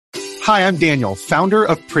Hi, I'm Daniel, founder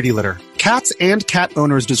of Pretty Litter. Cats and cat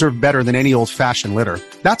owners deserve better than any old-fashioned litter.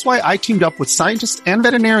 That's why I teamed up with scientists and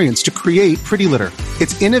veterinarians to create Pretty Litter.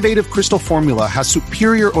 Its innovative crystal formula has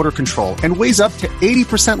superior odor control and weighs up to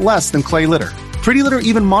 80% less than clay litter. Pretty Litter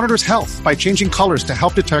even monitors health by changing colors to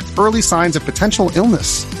help detect early signs of potential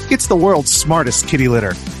illness. It's the world's smartest kitty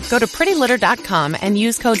litter. Go to prettylitter.com and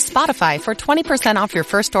use code SPOTIFY for 20% off your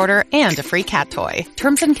first order and a free cat toy.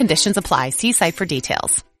 Terms and conditions apply. See site for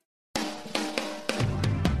details.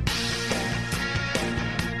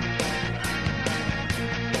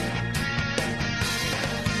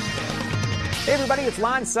 Hey everybody, it's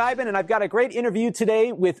Lon Seidman, and I've got a great interview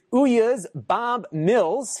today with Ouya's Bob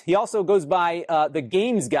Mills. He also goes by the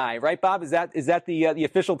Games Guy, right, Bob? Is that the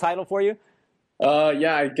official title for you?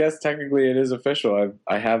 Yeah, I guess technically it is official.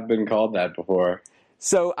 I have been called that before.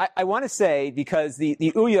 So I want to say, because the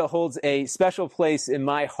Ouya holds a special place in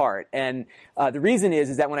my heart, and the reason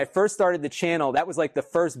is that when I first started the channel, that was like the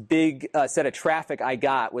first big set of traffic I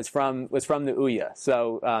got was from the Ouya.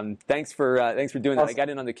 So thanks for doing that. I got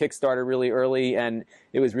in on the Kickstarter really early, and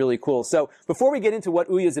it was really cool. So before we get into what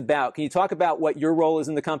Ouya is about, can you talk about what your role is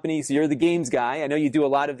in the company? So you're the games guy. I know you do a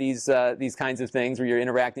lot of these kinds of things where you're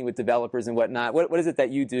interacting with developers and whatnot. What is it that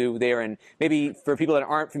you do there? And maybe for people that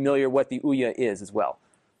aren't familiar, what the Ouya is as well.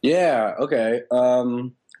 Yeah, okay.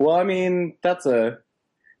 Well, I mean, that's a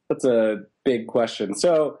big question.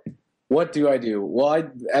 So what do I do? Well,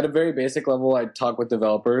 at a very basic level, I talk with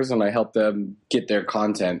developers and I help them get their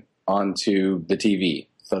content onto the TV.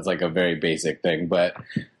 So that's like a very basic thing. But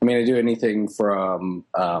I mean, I do anything from,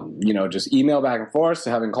 just email back and forth to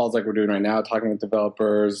having calls like we're doing right now, talking with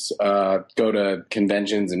developers, go to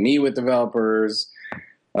conventions and meet with developers,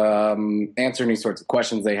 answer any sorts of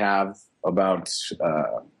questions they have about,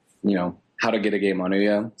 how to get a game on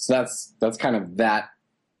Ouya. So that's kind of that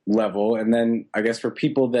level. And then I guess for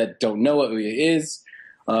people that don't know what Ouya is,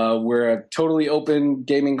 we're a totally open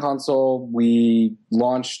gaming console. We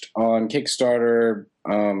launched on Kickstarter,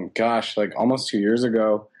 like almost 2 years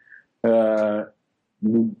ago.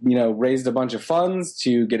 Raised a bunch of funds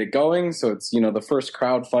to get it going. So it's, the first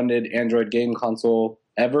crowd-funded Android game console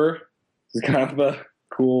ever. It's kind of a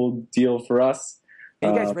cool deal for us.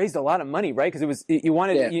 And you guys raised a lot of money, right? Because you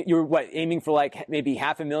were aiming for like maybe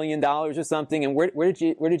 $500,000 or something. And where did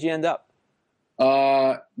you end up?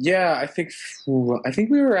 I think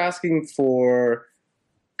we were asking for,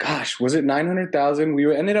 was it 900,000?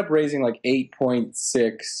 We ended up raising like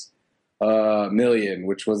 8.6 million,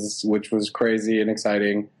 which was crazy and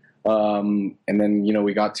exciting. And then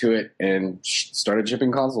we got to it and started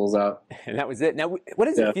shipping consoles out. And that was it. Now, what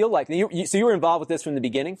does it feel like? So you were involved with this from the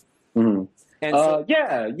beginning? Mm-hmm. And so,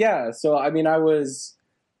 yeah. So, I mean, it was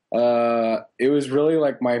really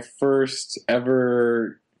like my first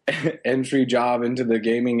ever entry job into the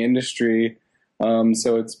gaming industry.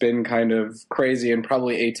 So it's been kind of crazy and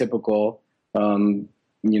probably atypical,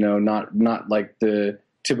 not like the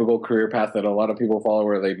typical career path that a lot of people follow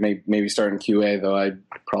where they maybe start in QA, though I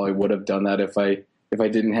probably would have done that if I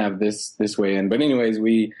didn't have this way in. But anyways,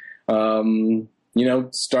 we, started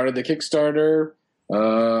the Kickstarter.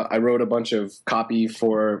 I wrote a bunch of copy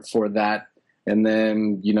for that. And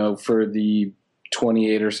then, for the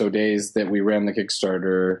 28 or so days that we ran the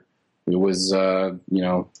Kickstarter, it was,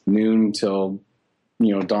 noon till,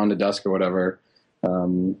 dawn to dusk or whatever,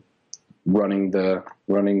 running the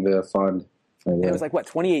fund. And it was like,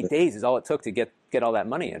 28 days is all it took to get all that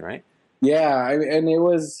money in, right? Yeah. And it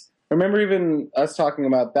was, I remember even us talking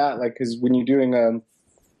about that, like, cause when you're doing a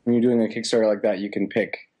Kickstarter like that, you can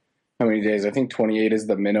pick how many days. I think 28 is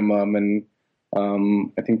the minimum. And,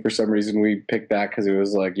 I think for some reason we picked that because it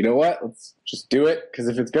was like, you know what, let's just do it. Cause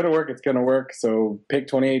if it's going to work, it's going to work. So pick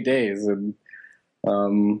 28 days. And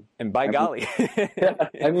by golly. Yeah,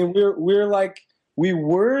 I mean, we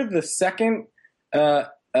were the second,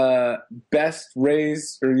 best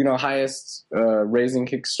raise or, highest, raising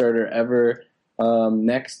Kickstarter ever,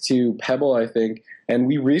 next to Pebble, I think. And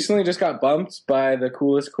we recently just got bumped by the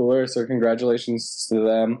Coolest Cooler. So congratulations to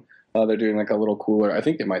them. They're doing like a little cooler. I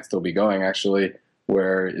think they might still be going actually,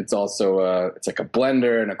 where it's also it's like a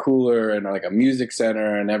blender and a cooler and like a music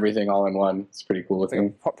center and everything all in one. It's pretty cool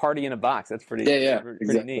looking. Like a party in a box. That's pretty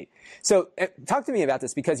exactly. neat. So talk to me about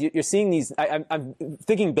this, because you're seeing these. I'm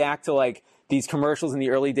thinking back to like these commercials in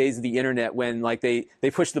the early days of the internet when like they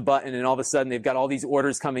push the button and all of a sudden they've got all these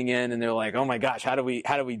orders coming in and they're like, oh my gosh, how do we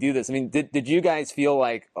do this? I mean, did you guys feel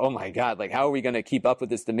like, oh my God, like how are we going to keep up with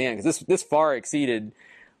this demand? Because this far exceeded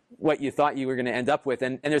what you thought you were going to end up with.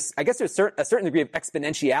 And there's a certain degree of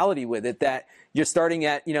exponentiality with it, that you're starting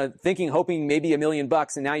at, hoping maybe $1 million, and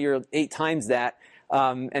now you're 8 times that.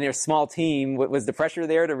 and they're a small team. Was the pressure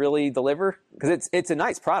there to really deliver? Because it's a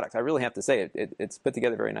nice product. I really have to say it's put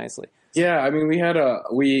together very nicely. Yeah, I mean,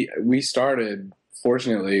 we started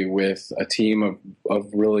fortunately with a team of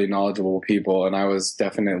really knowledgeable people, and I was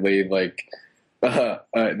definitely like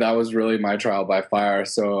that was really my trial by fire.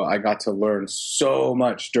 So I got to learn so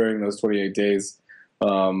much during those 28 days,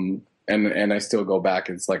 and I still go back.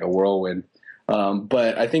 It's like a whirlwind.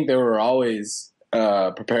 But I think they were always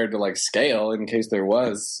prepared to like scale in case there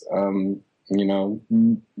was, the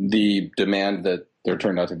demand that there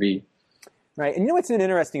turned out to be. Right. And what's been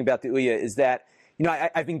interesting about the Ouya is that,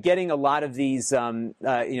 I've been getting a lot of these,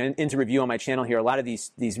 into review on my channel here, a lot of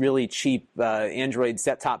these really cheap Android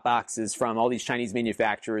set-top boxes from all these Chinese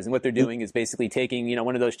manufacturers. And what they're doing is basically taking,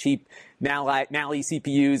 one of those cheap Mali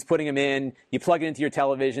CPUs, putting them in, you plug it into your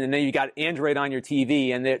television, and then you got Android on your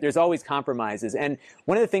TV, and there's always compromises. And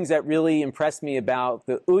one of the things that really impressed me about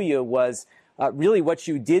the Ouya was really what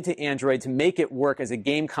you did to Android to make it work as a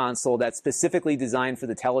game console that's specifically designed for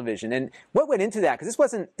the television. And what went into that? Because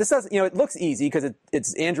this doesn't, it looks easy because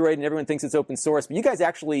it's Android and everyone thinks it's open source, but you guys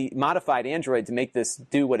actually modified Android to make this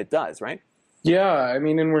do what it does, right? Yeah, I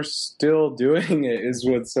mean, and we're still doing it is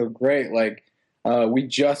what's so great. Like, we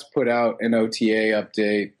just put out an OTA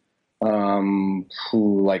update,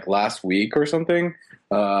 like last week or something,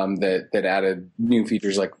 that added new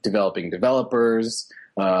features like developing developers,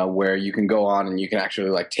 where you can go on and you can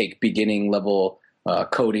actually like take beginning level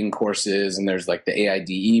coding courses, and there's like the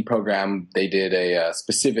AIDE program. They did a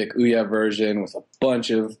specific Ouya version with a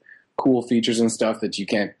bunch of cool features and stuff that you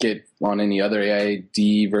can't get on any other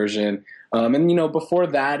AIDE version. And before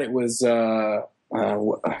that it was I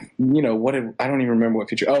don't even remember what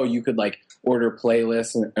feature. Oh, you could like order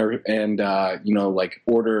playlists and like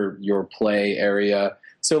order your play area.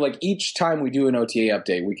 So like each time we do an OTA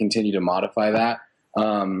update, we continue to modify that.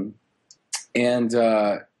 I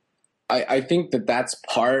think that's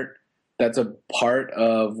a part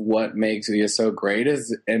of what makes Ouya so great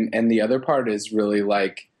and the other part is really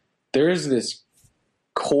like there is this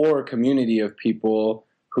core community of people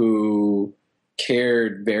who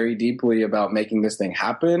cared very deeply about making this thing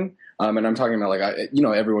happen. And I'm talking about like,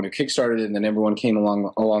 everyone who kickstarted it and then everyone came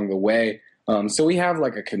along the way. So we have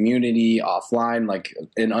like a community offline, like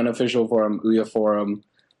an unofficial forum,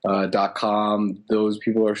 ouyaforum.com. Those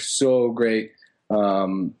people are so great.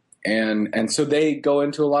 And so they go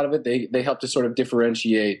into a lot of it. They help to sort of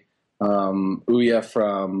differentiate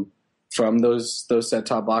Ouya from those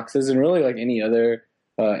set-top boxes and really like any other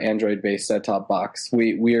Android-based set-top box.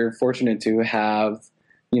 We are fortunate to have,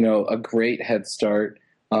 a great head start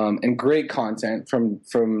and great content from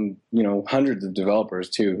hundreds of developers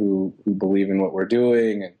too who believe in what we're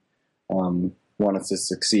doing and want us to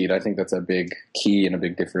succeed. I think that's a big key and a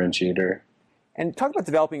big differentiator. And talk about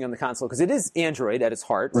developing on the console, because it is Android at its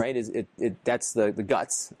heart, right? That's the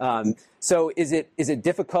guts. So is it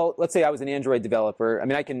difficult? Let's say I was an Android developer. I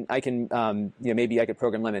mean, I can maybe I could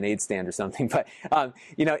program Lemonade Stand or something, but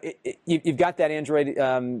you've got that Android.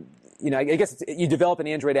 I guess you develop an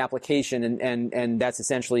Android application, and that's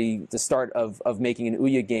essentially the start of making an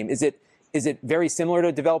Ouya game. Is it very similar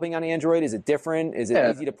to developing on Android? Is it different? Is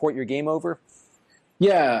it easy to port your game over?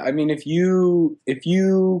 Yeah, I mean, if you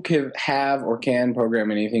can have or can program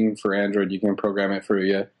anything for Android, you can program it for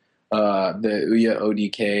Ouya. The Ouya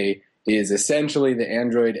ODK is essentially the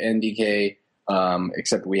Android NDK,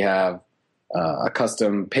 except we have a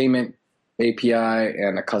custom payment API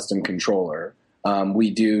and a custom controller. We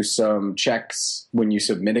do some checks when you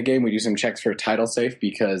submit a game. We do some checks for title safe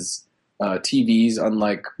because TVs,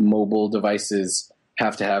 unlike mobile devices,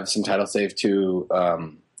 have to have some title safe to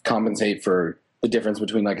compensate for the difference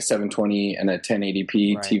between like a 720 and a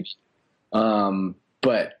 1080p right. TV.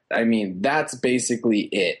 But I mean, that's basically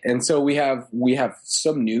it. And so we have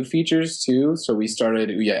some new features too. So we started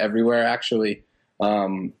Ouya Everywhere actually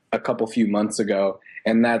a few months ago,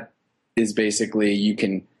 and that is basically you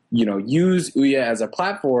can use Ouya as a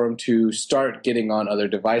platform to start getting on other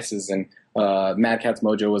devices. And Mad Catz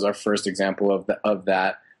Mojo was our first example of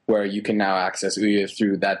that, where you can now access Ouya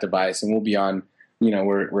through that device, and we'll be on.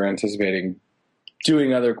 We're anticipating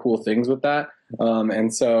doing other cool things with that.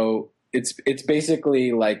 And so it's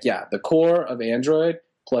basically like, the core of Android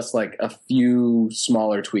plus like a few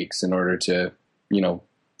smaller tweaks in order to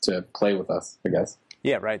play with us, I guess.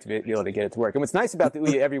 Yeah, right, to be able to get it to work. And what's nice about the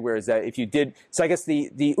Ouya Everywhere is that if you did, so I guess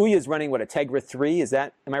the Ouya is running a Tegra 3,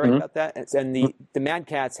 am I right about that? And the Mad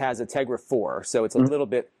Catz has a Tegra 4, so it's a little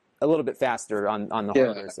bit faster on the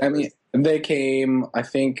hardware side. I mean, they came, I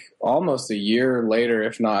think, almost a year later,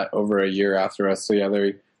 if not over a year after us. So yeah,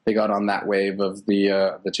 they got on that wave of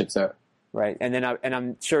the chipset. Right, and then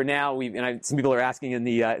I'm sure now some people are asking in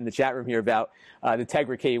the chat room here about the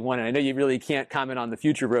Tegra K1, and I know you really can't comment on the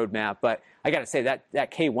future roadmap, but I got to say that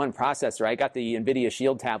K1 processor, I got the NVIDIA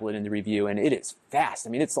Shield tablet in the review, and it is fast. I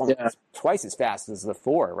mean, it's almost twice as fast as the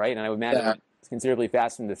 4, right? And I would imagine it's considerably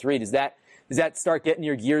faster than the 3. Does that start getting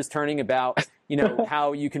your gears turning about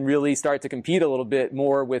how you can really start to compete a little bit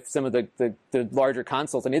more with some of the larger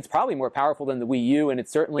consoles? I mean, it's probably more powerful than the Wii U, and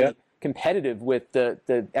it's certainly competitive with the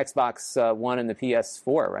Xbox One and the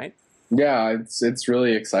PS4, right? Yeah, it's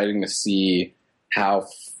really exciting to see how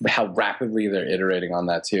rapidly they're iterating on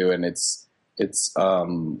that too, and it's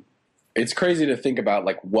crazy to think about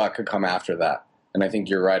like what could come after that. And I think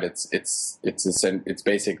you're right. It's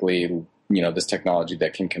basically this technology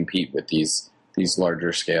that can compete with these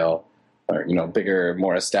larger scale or bigger,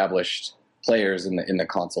 more established players in the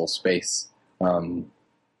console space.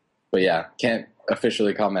 But yeah, can't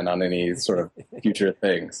officially comment on any sort of future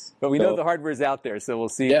things. But we know the hardware is out there, so we'll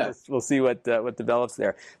see. Yeah. We'll see what develops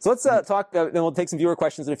there. So let's talk. Then we'll take some viewer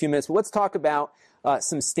questions in a few minutes. But let's talk about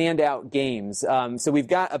some standout games. So we've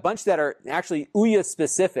got a bunch that are actually Ouya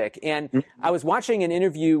specific. And I was watching an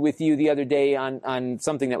interview with you the other day on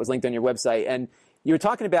something that was linked on your website, and you were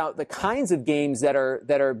talking about the kinds of games that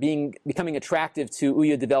are becoming attractive to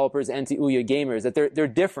Ouya developers and to Ouya gamers. That they're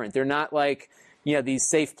different. They're not like these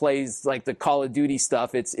safe plays like the Call of Duty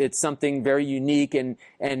stuff. It's something very unique and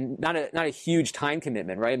not a huge time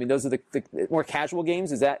commitment, right? I mean, those are the more casual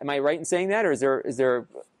games. Am I right in saying that, or is there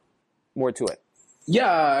more to it?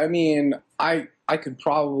 Yeah, I mean, I could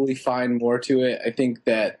probably find more to it. I think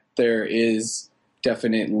that there is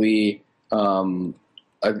definitely a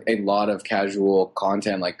lot of casual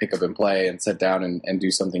content, like pick up and play and sit down and do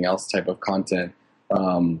something else type of content.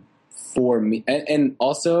 For me, and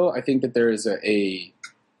also I think that there is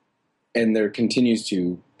and there continues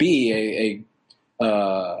to be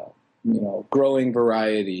a growing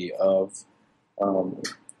variety of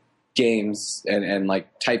games and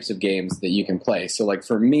like types of games that you can play. So like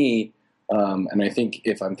for me, and I think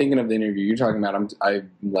if I'm thinking of the interview you're talking about, I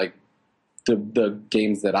like the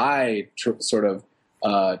games that I sort of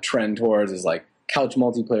trend towards is like couch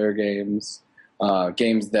multiplayer games.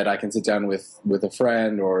 Games that I can sit down with a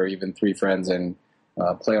friend or even 3 friends and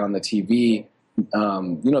play on the TV.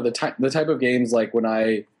 The type of games like when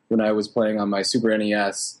I was playing on my Super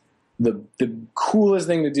NES, the coolest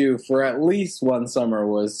thing to do for at least one summer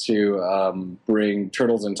was to bring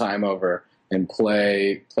Turtles in Time over and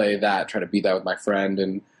play that, try to beat that with my friend.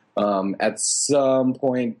 And at some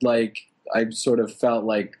point, like I sort of felt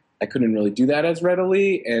like I couldn't really do that as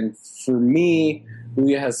readily. And for me,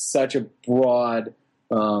 Ouya has such a broad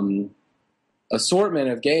assortment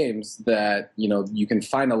of games that, you can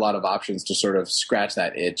find a lot of options to sort of scratch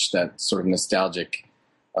that itch, that sort of nostalgic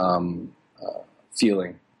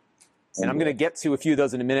feeling. And I'm going to get to a few of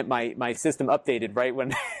those in a minute. My system updated right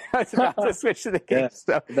when I was about to switch to the game.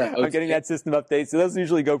 So I'm getting that system update. So those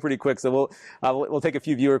usually go pretty quick. So we'll take a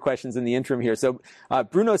few viewer questions in the interim here. So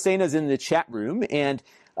Bruno Sena's in the chat room, and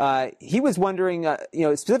he was wondering,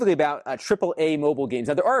 specifically about AAA mobile games.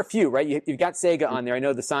 Now there are a few, right? You've got Sega on there. I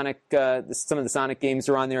know the Sonic, some of the Sonic games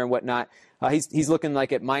are on there and whatnot. He's looking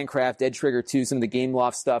like at Minecraft, Edge Trigger 2, some of the Game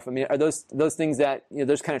Loft stuff. I mean, are those things that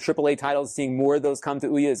those kind of AAA titles? Seeing more of those come to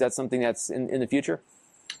Ouya, is that something that's in the future?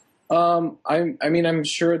 I'm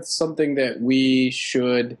sure it's something that we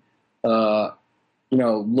should, look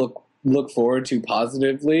forward to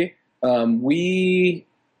positively. We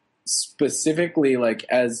specifically, like,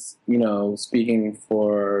 as speaking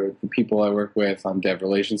for the people I work with on dev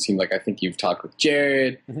relations team, like I think you've talked with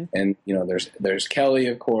Jared, and there's Kelly,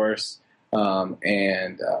 of course,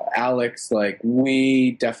 and Alex. Like,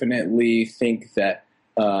 we definitely think that,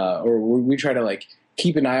 or we try to like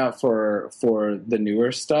keep an eye out for the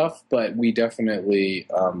newer stuff, but we definitely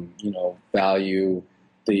value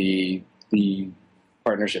the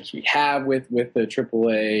partnerships we have with the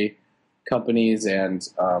AAA companies, and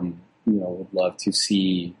would love to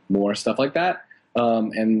see more stuff like that.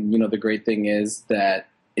 And the great thing is that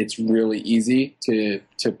it's really easy to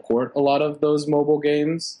port a lot of those mobile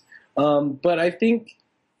games. But I think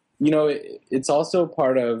it's also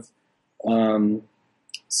part of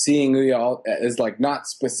seeing Ouya as like not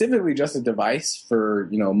specifically just a device for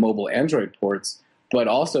mobile Android ports, but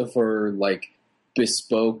also for like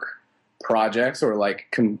bespoke projects or like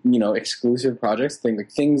exclusive projects,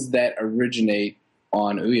 things that originate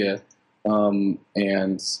on Ouya.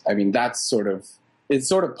 And I mean that's sort of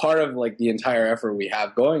part of like the entire effort we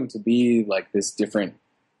have going to be like this different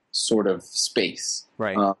sort of space,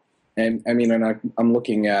 right? And I mean, I'm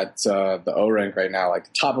looking at the O rank right now. Like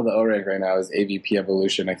the top of the O rank right now is AVP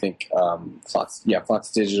Evolution. I think Fox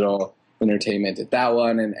Digital, Entertainment did that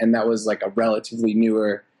one, and that was like a relatively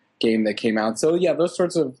newer game that came out. So yeah, those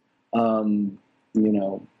sorts of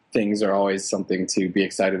things are always something to be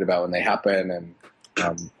excited about when they happen, and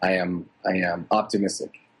I am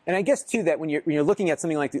optimistic. And I guess too that when you're looking at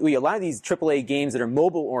something like the Ouya, a lot of these AAA games that are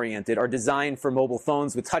mobile oriented are designed for mobile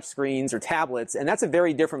phones with touch screens or tablets, and that's a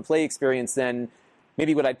very different play experience than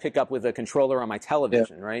maybe what I'd pick up with a controller on my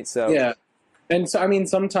television, right? So yeah, and so I mean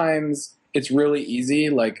sometimes it's really easy.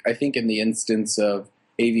 Like I think in the instance of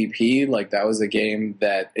AVP, like that was a game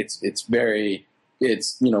that it's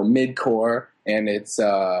mid-core, and it's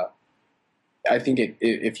I think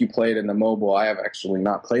if you play it in the mobile, I have actually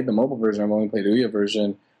not played the mobile version. I've only played the Ouya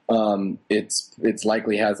version. It's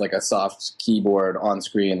likely has like a soft keyboard on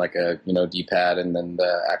screen, like a D-pad, and then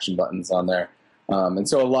the action buttons on there. And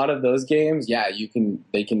so a lot of those games,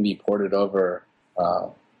 they can be ported over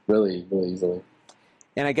really, really easily.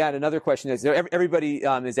 And I got another question. So everybody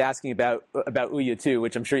is asking about Ouya too,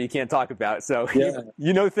 which I'm sure you can't talk about. So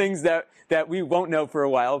you know things that we won't know for a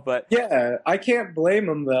while. But yeah, I can't blame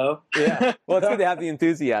them though. Yeah, well, it's good to have the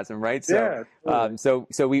enthusiasm, right? So totally.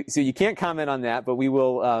 So you can't comment on that, but we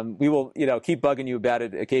will keep bugging you about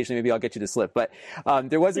it occasionally. Maybe I'll get you to slip. But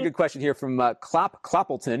there was a good question here from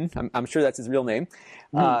Kloppleton. I'm sure that's his real name.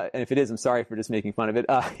 And if it is, I'm sorry for just making fun of it.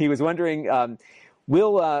 He was wondering,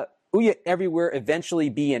 will Ouya Everywhere eventually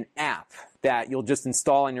be an app that you'll just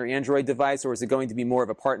install on your Android device, or is it going to be more of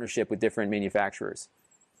a partnership with different manufacturers?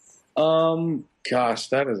 Gosh,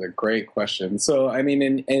 that is a great question. So, I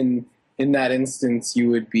mean, in that instance,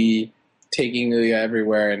 you would be taking Ouya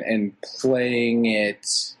Everywhere and playing it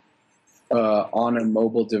on a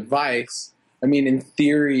mobile device. I mean, in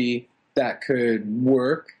theory, that could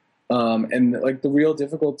work. And like the real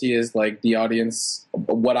difficulty is like the audience,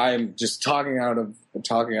 what I'm just talking out of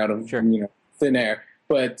sure. Thin air,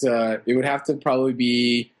 but it would have to probably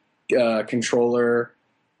be controller,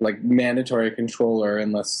 like mandatory controller,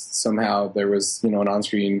 unless somehow there was an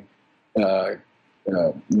on-screen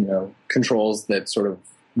controls that sort of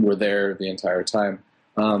were there the entire time.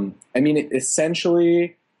 I mean, it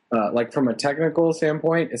essentially, like from a technical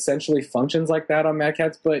standpoint, essentially functions like that on Mad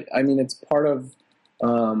Catz, but I mean it's part of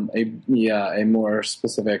a more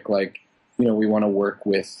specific, like, we want to work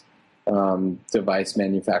with device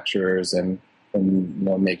manufacturers and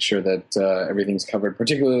make sure that everything's covered,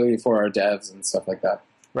 particularly for our devs and stuff like that.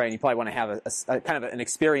 Right, and you probably want to have a kind of an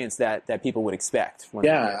experience that people would expect when they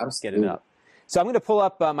get it up. So I'm going to pull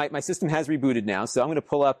up, my system has rebooted now, so I'm going to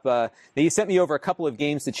pull up, now you sent me over a couple of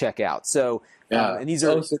games to check out. So, and these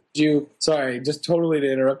are... sorry, just totally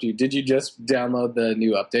to interrupt you, did you just download the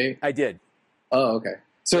new update? I did. Oh, okay.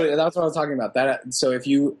 So that's what I was talking about. So if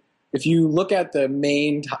you look at the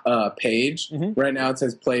main page, right now it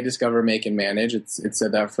says Play, Discover, Make, and Manage. It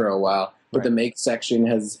said that for a while. But the Make section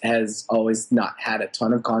has always not had a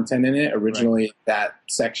ton of content in it. Originally, that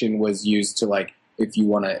section was used to, like, if you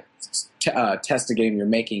want to test a game you're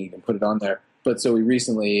making, you can put it on there. But so we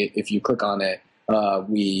recently, if you click on it,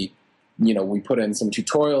 we put in some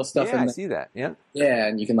tutorial stuff. Yeah, I see that. Yeah. Yeah,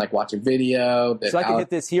 and you can like watch a video. So I can hit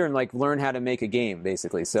this here and like learn how to make a game,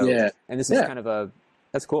 basically. So and this is kind of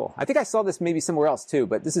that's cool. I think I saw this maybe somewhere else too,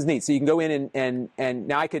 but this is neat. So you can go in and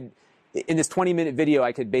now I could, in this 20-minute video,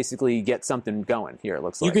 I could basically get something going here. It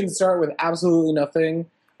looks like you can start with absolutely nothing,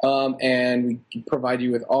 and we provide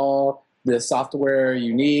you with all the software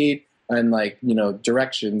you need and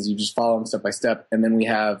directions. You just follow them step by step, and then we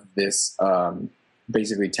have this.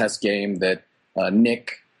 Basically test game that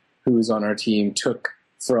Nick, who's on our team, took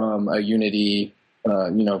from a Unity,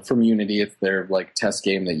 from Unity. It's their like test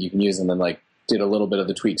game that you can use, and then like did a little bit of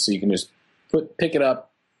the tweaks, so you can just pick it up,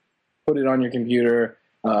 put it on your computer,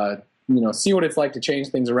 see what it's like to change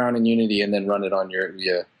things around in Unity, and then run it on your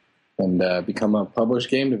Ouya and become a published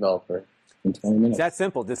game developer. In 20 minutes. It's that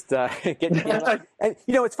simple. Just get. And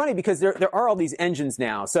it's funny because there are all these engines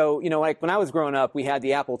now. So like when I was growing up, we had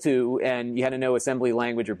the Apple II, and you had to know assembly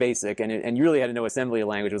language or BASIC, and you really had to know assembly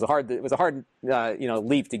language. It was a hard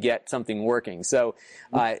leap to get something working. So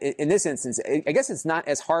in this instance, I guess it's not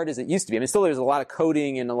as hard as it used to be. I mean, still there's a lot of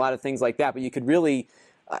coding and a lot of things like that, but you could really,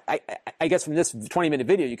 I guess from this 20-minute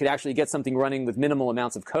video, you could actually get something running with minimal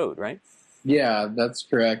amounts of code, right? Yeah, that's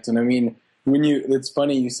correct. And I mean, it's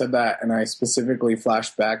funny you said that, and I specifically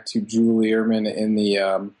flashed back to Julie Ehrman in the,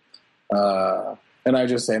 and I was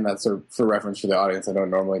just saying that for reference for the audience. I don't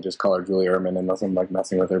normally just call her Julie Ehrman unless I'm like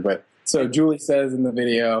messing with her. But so Julie says in the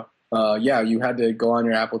video, you had to go on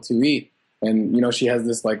your Apple IIe, and she has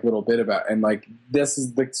this like little bit about, and like this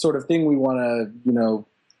is the sort of thing we want to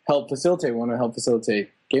help facilitate. We want to help facilitate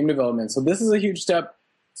game development. So this is a huge step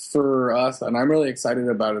for us, and I'm really excited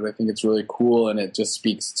about it. I think it's really cool, and it just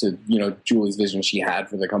speaks to, Julie's vision she had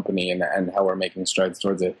for the company and how we're making strides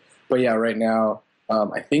towards it. But yeah, right now,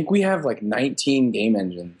 I think we have like 19 game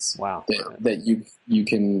engines. Wow. that you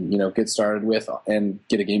can, get started with and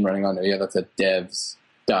get a game running on it. Yeah, that's at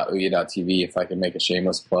devs.ouya.tv, if I can make a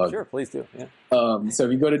shameless plug. Sure, please do. Yeah. So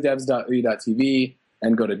if you go to devs.ouya.tv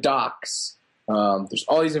and go to docs, there's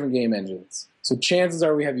all these different game engines. So chances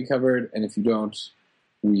are we have you covered, and if you don't,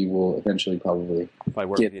 we will eventually probably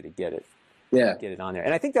work with you to get it. Yeah, get it on there.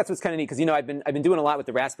 And I think that's what's kind of neat, because I've been doing a lot with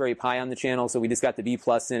the Raspberry Pi on the channel. So we just got the V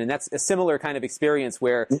Plus in, and that's a similar kind of experience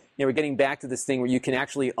where we're getting back to this thing where you can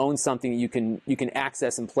actually own something you can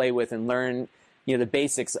access and play with and learn the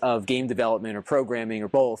basics of game development or programming or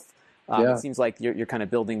both. It seems like you're kind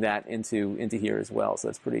of building that into here as well. So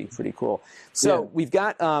that's pretty cool. So we've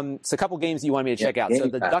got a couple games you want me to check out. So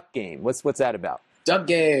the Duck Game, what's that about? Duck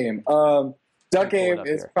Game. Duck Game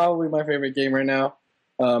is probably my favorite game right now,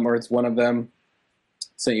 or it's one of them.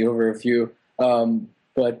 Sent you over a few.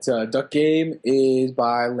 But Duck Game is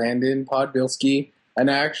by Landon Podbilski.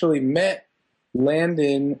 And I actually met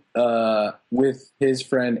Landon with his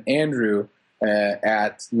friend Andrew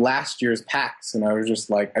at last year's PAX. And I was just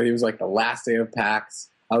like, it was like the last day of PAX.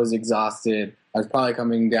 I was exhausted. I was probably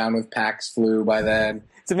coming down with PAX flu by then.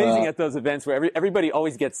 It's amazing at those events where everybody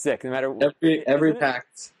always gets sick, no matter every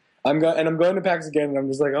PAX. I'm going to PAX again, and I'm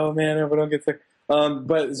just like, oh man, I hope I don't get sick.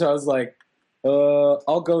 But so I was like,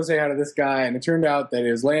 I'll go say hi to this guy, and it turned out that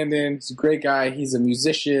it was Landon. He's a great guy. He's a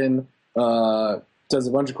musician, does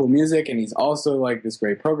a bunch of cool music, and he's also like this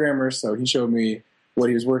great programmer. So he showed me what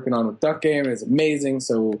he was working on with Duck Game, and it's amazing.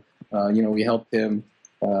 So we helped him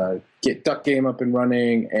get Duck Game up and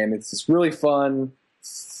running, and it's this really fun,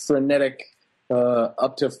 frenetic,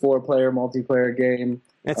 up to 4-player multiplayer game.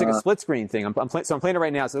 And it's like a split screen thing. I'm playing it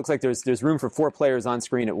right now, so it looks like there's room for 4 players on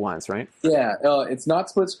screen at once, right? Yeah, it's not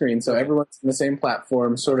split screen, so everyone's in the same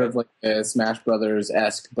platform, sort of like a Smash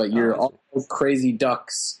Brothers-esque, but you're all crazy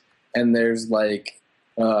ducks, and there's like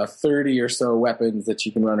 30 or so weapons that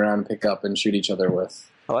you can run around and pick up and shoot each other with.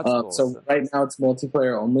 Oh, that's cool. So right now it's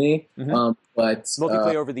multiplayer only, but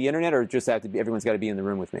multiplayer over the internet, or just have to be? Everyone's got to be in the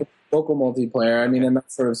room with me. Local multiplayer. I mean, and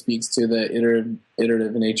that sort of speaks to the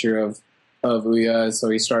iterative nature of Ouya. So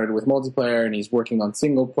he started with multiplayer, and he's working on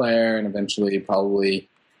single player, and eventually probably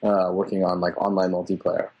working on like online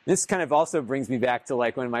multiplayer. This kind of also brings me back to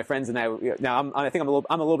like when my friends and I. Now I think I'm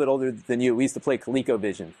a little bit older than you. We used to play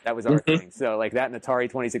ColecoVision. That was our thing. So like that and Atari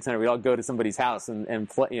 2600, we'd all go to somebody's house and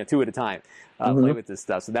play, 2 at a time, play with this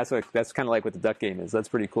stuff. So that's kind of like what the Duck Game is. That's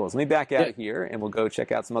pretty cool. So let me back out here, and we'll go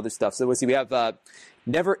check out some other stuff. So let's see. We have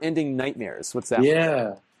Never Ending Nightmares. What's that?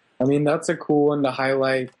 Yeah, I mean that's a cool one to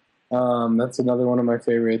highlight. That's another one of my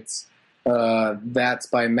favorites. That's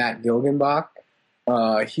by Matt Gilgenbach.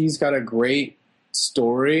 He's got a great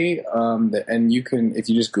story, and you can, if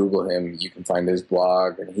you just Google him, you can find his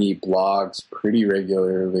blog, and he blogs pretty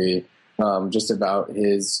regularly, just about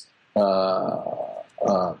his,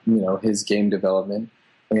 his game development.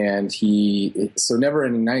 And so Never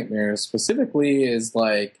Ending Nightmares specifically is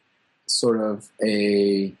like sort of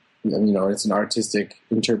it's an artistic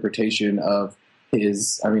interpretation of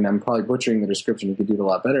his, I'm probably butchering the description. He could do it a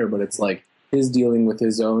lot better, but it's like his dealing with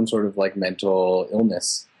his own sort of like mental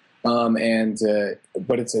illness. But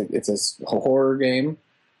it's a horror game,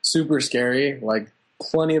 super scary, like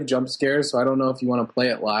plenty of jump scares. So I don't know if you want to play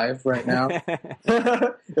it live right now,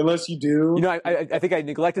 unless you do. I think I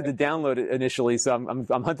neglected to download it initially, so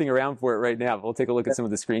I'm hunting around for it right now. We'll take a look at some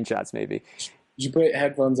of the screenshots, maybe. You put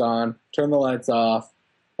headphones on, turn the lights off,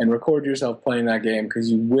 and record yourself playing that game,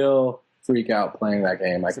 because you will freak out playing that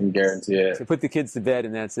game. I can guarantee it. So put the kids to bed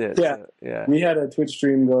and that's it. Yeah. So, yeah. We had a Twitch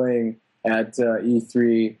stream going at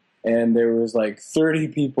E3, and there was like 30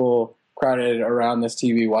 people crowded around this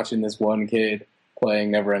TV watching this one kid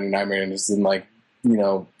playing Never Ending Nightmare, and just in like,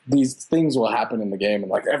 these things will happen in the game,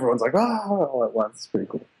 and like everyone's like, all at once. It's pretty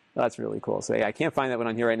cool. That's really cool. So yeah, I can't find that one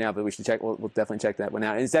on here right now, but we should check. We'll definitely check that one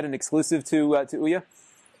out. Is that an exclusive to Ouya?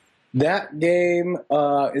 That game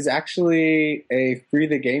is actually a Free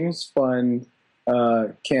the Games Fund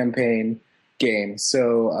campaign game.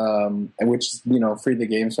 So, which Free the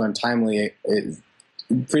Games Fund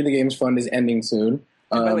Free the Games Fund is ending soon.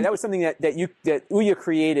 By the way, that was something that Ouya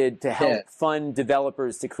created to help fund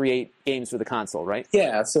developers to create games for the console, right?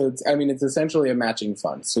 Yeah. So it's essentially a matching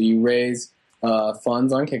fund. So you raise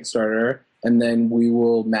funds on Kickstarter, and then we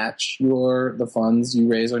will match the funds you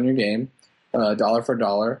raise on your game, dollar for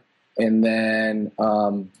dollar. And then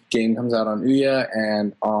game comes out on Ouya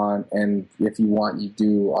and if you want, you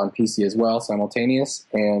do on PC as well, simultaneous.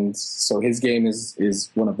 And so his game is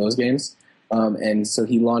one of those games. And so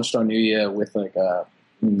he launched on Ouya with like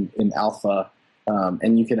in alpha,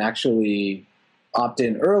 and you can actually opt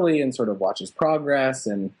in early and sort of watch his progress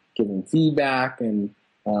and give him feedback and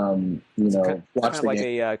watch the like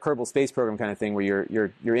game. a Kerbal Space Program kind of thing where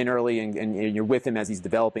you're in early and you're with him as he's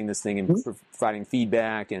developing this thing and providing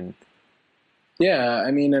feedback and. Yeah,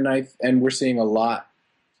 I mean, and we're seeing a lot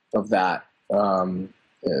of that. I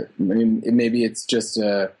mean, maybe it's just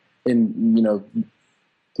maybe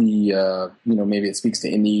it speaks to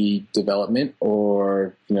indie development,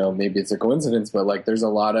 or maybe it's a coincidence, but like there's a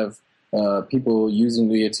lot of people using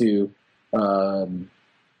Ouya to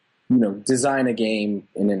design a game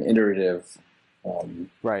in an iterative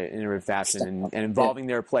iterative fashion and involving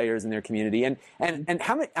their players in their community and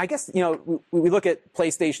how many, I guess, we look at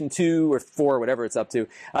PlayStation 2 or 4, whatever it's up to,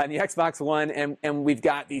 and the Xbox One, and we've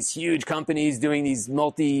got these huge companies doing these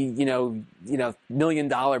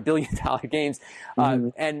multi-million-dollar, billion-dollar games,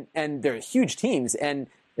 and they're huge teams, and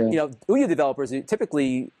Ouya developers are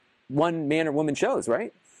typically one man or woman shows,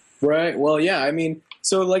 right? Right. Well, yeah. I mean,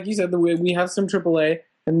 so like you said, we have some AAA,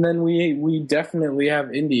 and then we definitely have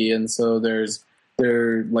indie, and so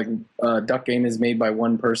Duck Game is made by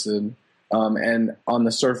one person, and on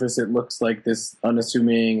the surface it looks like this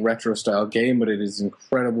unassuming retro style game, but it is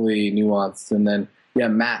incredibly nuanced. And then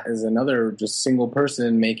Matt is another just single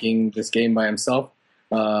person making this game by himself.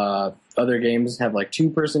 Other games have like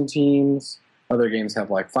 2-person teams. Other games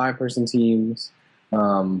have like 5-person teams. But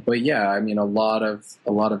I mean a lot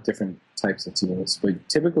of different types of teams, but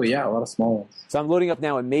typically a lot of small ones. So I'm loading up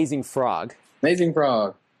now Amazing Frog. Amazing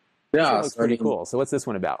Frog. Yeah, it looks pretty cool. So what's this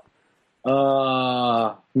one about?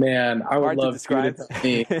 Man, I would love you to tell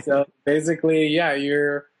me. So basically,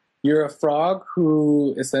 you're a frog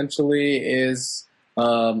who essentially is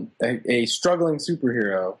a struggling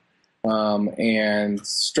superhero, and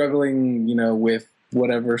struggling, with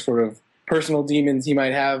whatever sort of personal demons he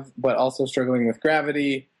might have, but also struggling with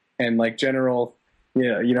gravity and like general,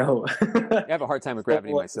 I have a hard time with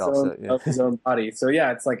gravity myself. Of his own body. So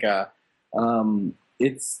it's like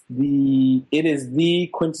it is the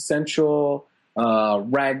quintessential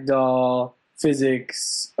ragdoll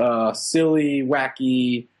physics, silly,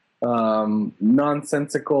 wacky,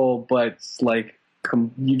 nonsensical, but like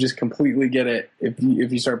you just completely get it if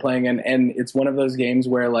you start playing. And it's one of those games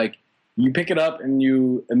where like you pick it up and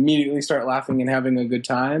you immediately start laughing and having a good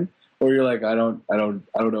time, or you're like, I don't know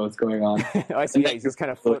what's going on. I see. He's just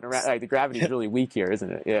kind of floating around. Like, the gravity is really weak here,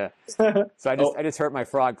 isn't it? Yeah. So I just hurt my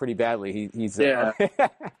frog pretty badly. He's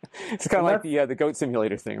it's kind of like the Goat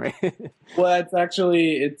Simulator thing, right? Well,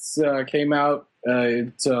 it's came out.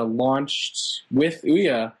 It's launched with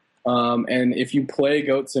Ouya, and if you play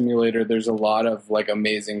Goat Simulator, there's a lot of like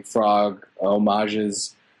Amazing Frog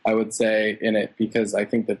homages, I would say, in it, because I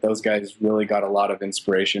think that those guys really got a lot of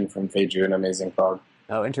inspiration from Feiju and Amazing Frog.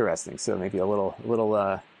 Oh, interesting. So maybe a little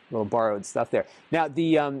borrowed stuff there. Now,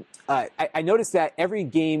 I noticed that every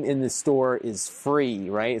game in the store is free,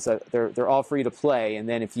 right? So they're all free to play, and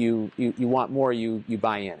then if you want more, you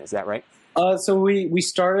buy in. Is that right? So we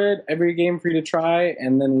started every game free to try,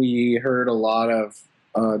 and then we heard a lot of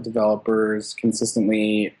developers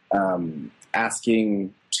consistently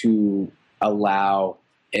asking to allow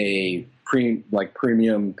a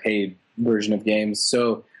premium paid version of games.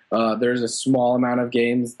 So there's a small amount of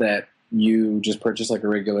games that you just purchase like a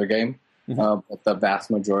regular game, but the vast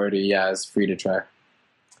majority, is free to try.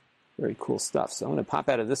 Very cool stuff. So I'm going to pop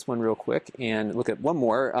out of this one real quick and look at one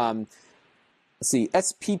more. Let's see,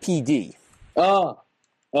 SPPD. I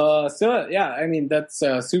mean, that's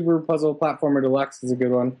Super Puzzle Platformer Deluxe is a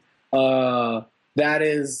good one. That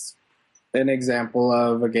is an example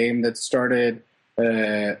of a game that started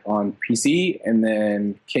on PC and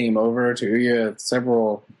then came over to Ouya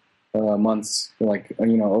several months,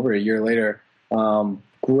 over a year later.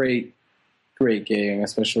 Great game,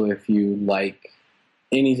 especially if you like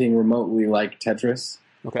anything remotely like Tetris,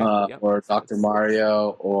 or Dr.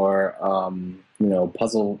 Mario, or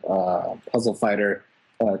puzzle fighter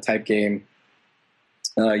type game.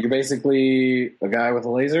 You're basically a guy with a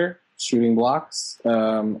laser shooting blocks,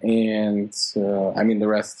 and I mean the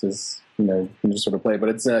rest is you can just sort of play. But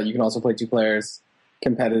it's you can also play 2 players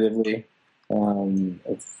competitively.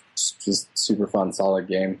 It's just super fun, solid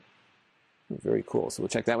game. Very cool. So we'll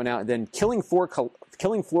check that one out. And then Killing Floor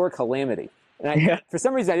Calamity. And for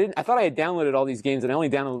some reason, I thought I had downloaded all these games, and I only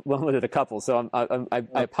downloaded a couple. So I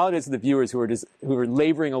apologize to the viewers who are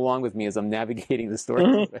laboring along with me as I'm navigating the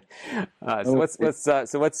story. So what's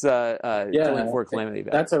Killing Floor Calamity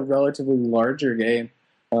about? That's a relatively larger game.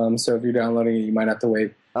 So if you're downloading it, you might have to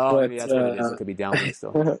wait. Oh, maybe that's what it is. It could be downloaded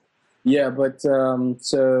still.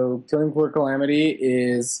 So Killing Floor Calamity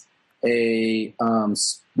is a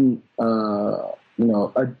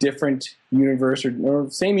a different universe or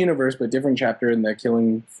same universe but different chapter in the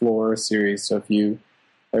Killing Floor series. So if you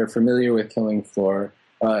are familiar with Killing Floor,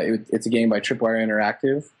 it's a game by Tripwire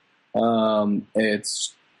Interactive.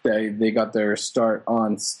 They got their start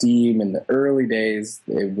on Steam in the early days.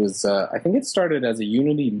 It was I think it started as a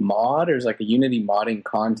Unity mod. There's like a Unity modding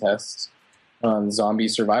contest, zombie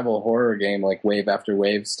survival horror game, like wave after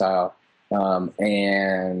wave style.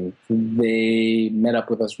 And they met up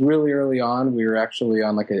with us really early on. We were actually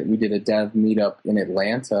on we did a dev meetup in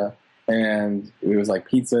Atlanta, and it was like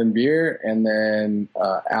pizza and beer. And then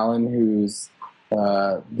Alan, who's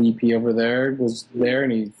VP over there, was there,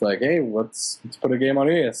 and he's like, "Hey, let's put a game on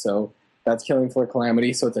here." So that's Killing Floor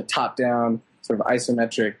Calamity. So it's a top-down sort of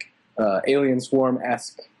isometric Alien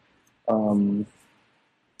Swarm-esque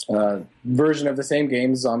version of the same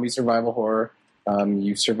game, zombie survival horror.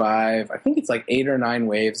 You survive, I think it's like 8 or 9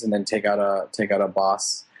 waves, and then take out a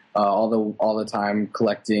boss all the time,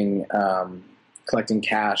 collecting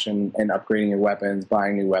cash and upgrading your weapons,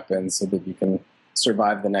 buying new weapons, so that you can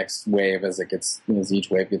survive the next wave as each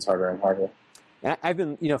wave gets harder and harder. And I've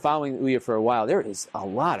been following Ouya for a while. There is a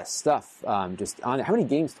lot of stuff just on it. How many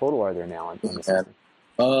games total are there now on the system?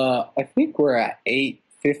 I think we're at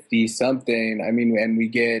 850 something. I mean, and we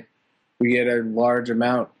get a large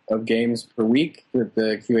amount of games per week that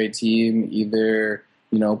the QA team either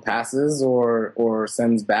passes or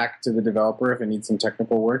sends back to the developer if it needs some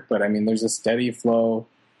technical work. But I mean, there's a steady flow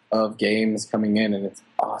of games coming in, and it's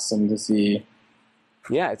awesome to see.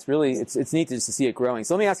 Yeah, it's really it's neat just to see it growing.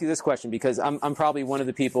 So let me ask you this question, because I'm probably one of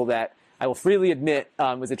the people that I will freely admit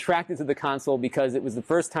was attracted to the console because it was the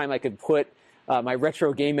first time I could put my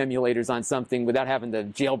retro game emulators on something without having to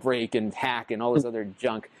jailbreak and hack and all this other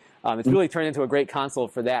junk. It's really turned into a great console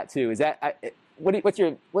for that too. Is that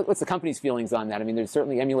what's the company's feelings on that? I mean, there's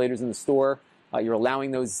certainly emulators in the store. You're allowing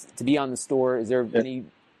those to be on the store. Is there any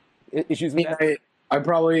issues with that? I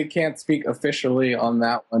probably can't speak officially on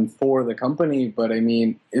that one for the company, but I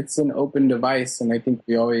mean, it's an open device, and I think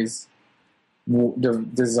we always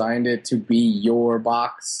designed it to be your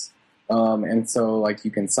box, and so like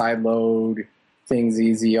you can sideload things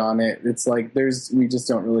easy on it. It's like we just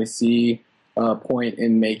don't really see point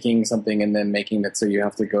in making something and then making it so you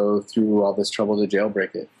have to go through all this trouble to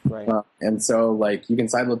jailbreak it. Right. And so like you can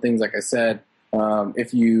sideload things, like I said.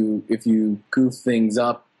 If you goof things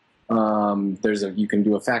up, you can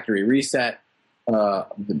do a factory reset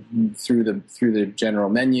through the general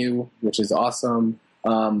menu, which is awesome.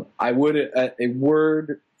 I would a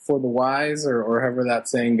word for the wise, or however that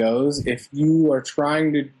saying goes. If you are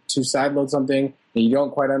trying to sideload something and you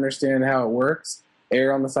don't quite understand how it works,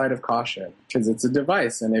 err on the side of caution, because it's a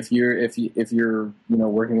device, and if you're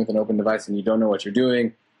working with an open device and you don't know what you're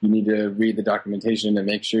doing, you need to read the documentation and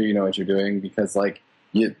make sure you know what you're doing, because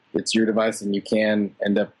it's your device and you can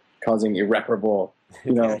end up causing irreparable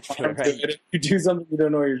harm to it if you do something you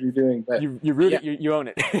don't know what you're doing. But you root it, you own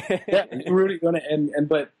it. Yeah, you root it, you own it,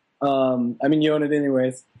 but I mean, you own it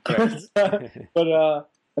anyways. Right. But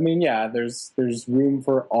I mean, yeah, there's room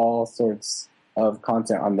for all sorts of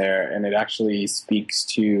content on there, and it actually speaks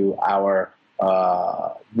to our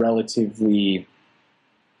relatively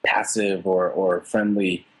passive or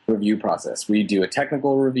friendly review process. We do a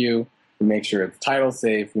technical review, we make sure the title's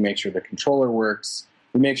safe, we make sure the controller works,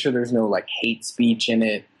 we make sure there's no like hate speech in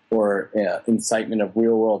it or incitement of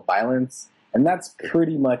real world violence, and that's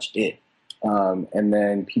pretty much it. And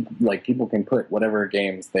then people can put whatever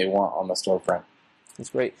games they want on the storefront. That's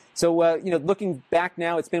great. So, looking back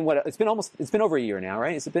now, it's been over a year now,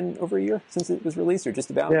 right? Has it been over a year since it was released, or just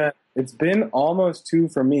about? Yeah, it's been almost 2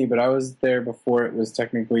 for me, but I was there before it was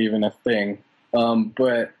technically even a thing.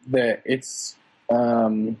 But it's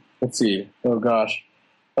let's see. Oh gosh,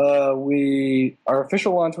 our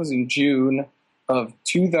official launch was in June of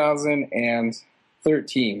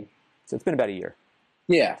 2013. So it's been about a year.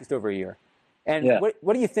 Yeah, just over a year. And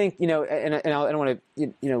what do you think, and I don't want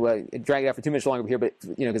to, drag it out for too much longer here, but,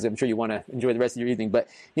 because I'm sure you want to enjoy the rest of your evening. But,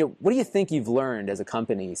 what do you think you've learned as a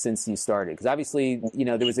company since you started? Because obviously,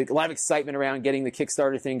 there was a lot of excitement around getting the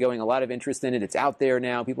Kickstarter thing going, a lot of interest in it. It's out there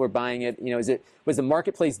now. People are buying it. Was the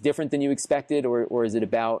marketplace different than you expected, or is it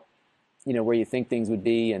about, where you think things would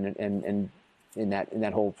be and in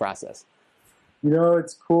that whole process?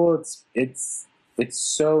 It's cool. It's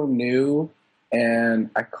so new. And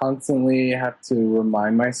I constantly have to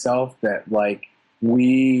remind myself that, like,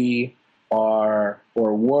 we are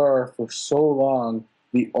or were for so long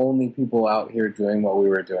the only people out here doing what we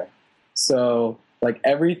were doing. So, like,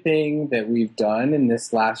 everything that we've done in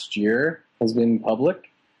this last year has been public.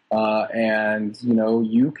 And,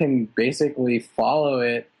 you can basically follow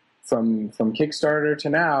it from Kickstarter to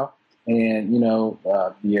now, and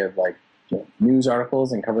via like news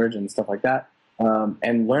articles and coverage and stuff like that,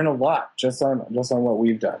 and learn a lot just on what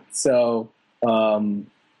we've done. So,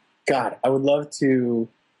 God, I would love to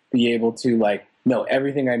be able to like know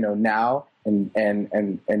everything I know now and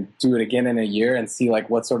do it again in a year and see like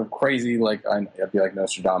what sort of crazy, like I'd be like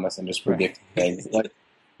Nostradamus and just predict things, like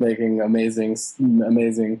making amazing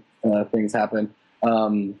things happen.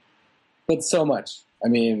 But so much. I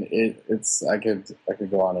mean, it's I could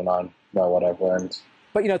go on and on about what I've learned.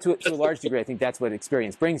 But to a large degree, I think that's what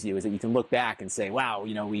experience brings you, is that you can look back and say, "Wow,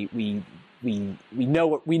 we know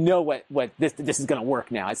what this is going to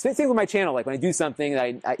work now." It's the same with my channel. Like when I do something,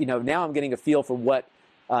 now I'm getting a feel for what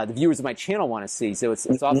the viewers of my channel want to see. So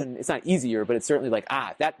it's often, it's not easier, but it's certainly like,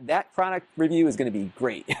 that product review is going to be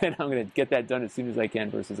great, and I'm going to get that done as soon as I can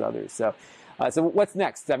versus others. So what's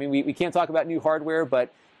next? I mean, we can't talk about new hardware,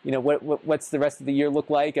 but what's the rest of the year look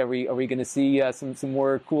like? Are we going to see some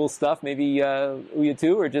more cool stuff? Maybe Ouya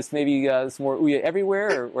 2, or just maybe some more Ouya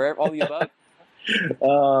everywhere, or all the above?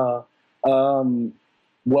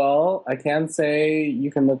 Well, I can say you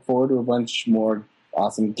can look forward to a bunch more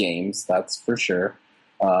awesome games. That's for sure.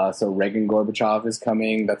 So Reagan Gorbachev is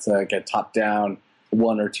coming. That's like a top-down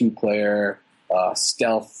 1 or 2 player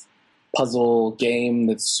stealth puzzle game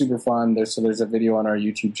that's super fun. There's a video on our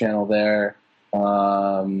YouTube channel there.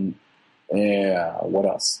 What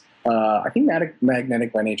else? I think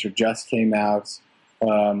Magnetic by Nature just came out.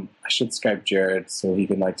 I should Skype Jared so he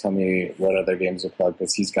can like tell me what other games are plugged,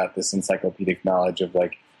 because he's got this encyclopedic knowledge of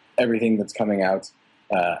like everything that's coming out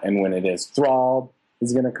and when it is. Thrall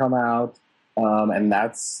is going to come out, and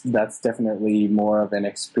that's definitely more of an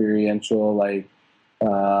experiential, like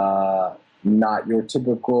not your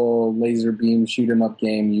typical laser beam shoot 'em up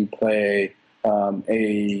game. You play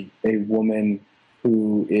a woman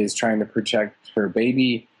who is trying to protect her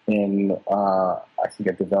baby in I think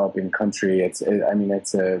a developing country. It's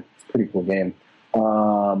a pretty cool game.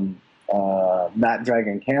 That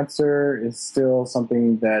Dragon Cancer is still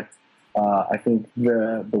something that I think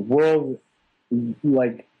the world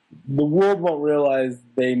won't realize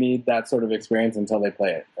they need that sort of experience until they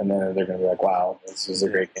play it, and then they're going to be like, "Wow, this is a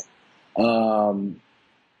great game."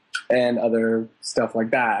 And other stuff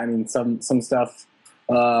like that. I mean, some stuff.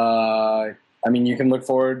 You can look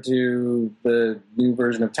forward to the new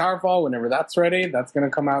version of Towerfall whenever that's ready. That's going to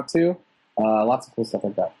come out too. Lots of cool stuff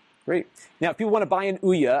like that. Great. Now, if people want to buy an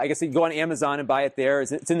Ouya, I guess you can go on Amazon and buy it there.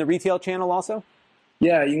 It's in the retail channel also?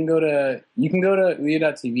 Yeah, you can go to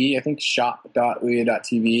Ouya.tv. I think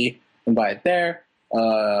shop.ouya.tv and buy it there.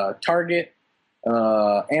 Target,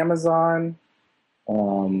 Amazon.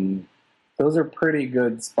 Those are pretty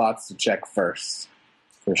good spots to check first,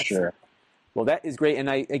 for sure. Well, that is great. And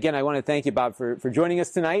I want to thank you, Bob, for joining us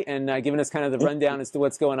tonight and giving us kind of the rundown as to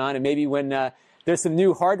what's going on. And maybe when there's some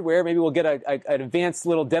new hardware, maybe we'll get an advanced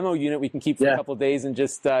little demo unit we can keep for a couple of days and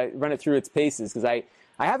just run it through its paces. Because I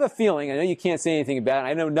have a feeling, I know you can't say anything about it.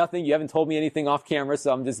 I know nothing. You haven't told me anything off camera,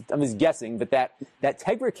 so I'm just guessing. But that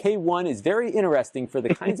Tegra K1 is very interesting for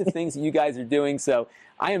the kinds of things that you guys are doing. So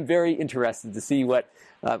I am very interested to see what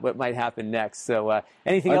might happen next. So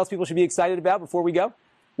anything else people should be excited about before we go?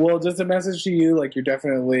 Well, just a message to you, like you're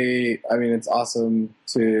definitely, it's awesome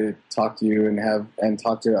to talk to you and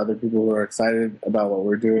talk to other people who are excited about what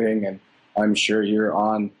we're doing. And I'm sure you're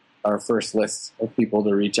on our first list of people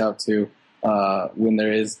to reach out to when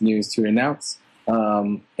there is news to announce.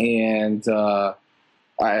 I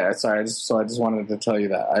just wanted to tell you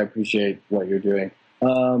that I appreciate what you're doing.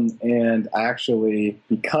 And I actually,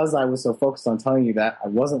 because I was so focused on telling you that, I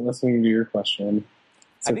wasn't listening to your question.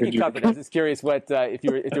 So I think you covered it. I was just curious what if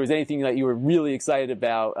there was anything that you were really excited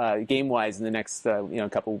about game-wise in the next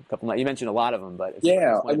couple months. You mentioned a lot of them, but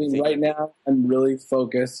right now I'm really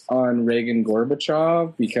focused on Reagan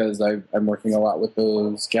Gorbachev because I'm working a lot with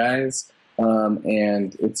those guys,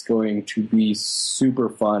 and it's going to be super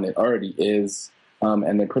fun. It already is,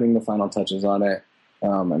 and they're putting the final touches on it,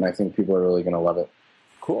 and I think people are really going to love it.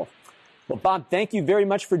 Cool. Well, Bob, thank you very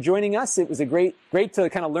much for joining us. It was great to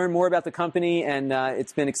kind of learn more about the company, and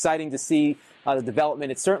it's been exciting to see the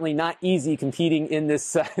development. It's certainly not easy competing in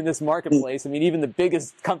this marketplace. I mean, even the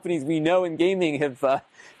biggest companies we know in gaming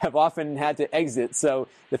have often had to exit. So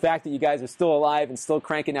the fact that you guys are still alive and still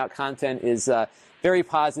cranking out content is very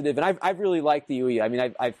positive. And I've really liked the Ouya. I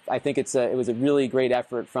mean, I think it was a really great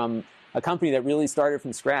effort from a company that really started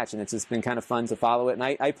from scratch, and it's just been kind of fun to follow it. And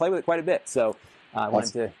I play with it quite a bit. So I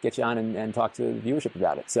wanted to get you on and talk to the viewership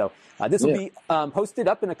about it. So this will be posted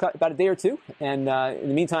up in about a day or two. And in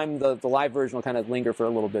the meantime, the live version will kind of linger for a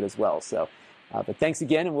little bit as well. So, but thanks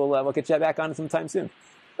again, and we'll get you back on sometime soon.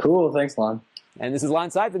 Cool. Thanks, Lon. And this is Lon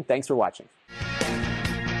Seidman. Thanks for watching.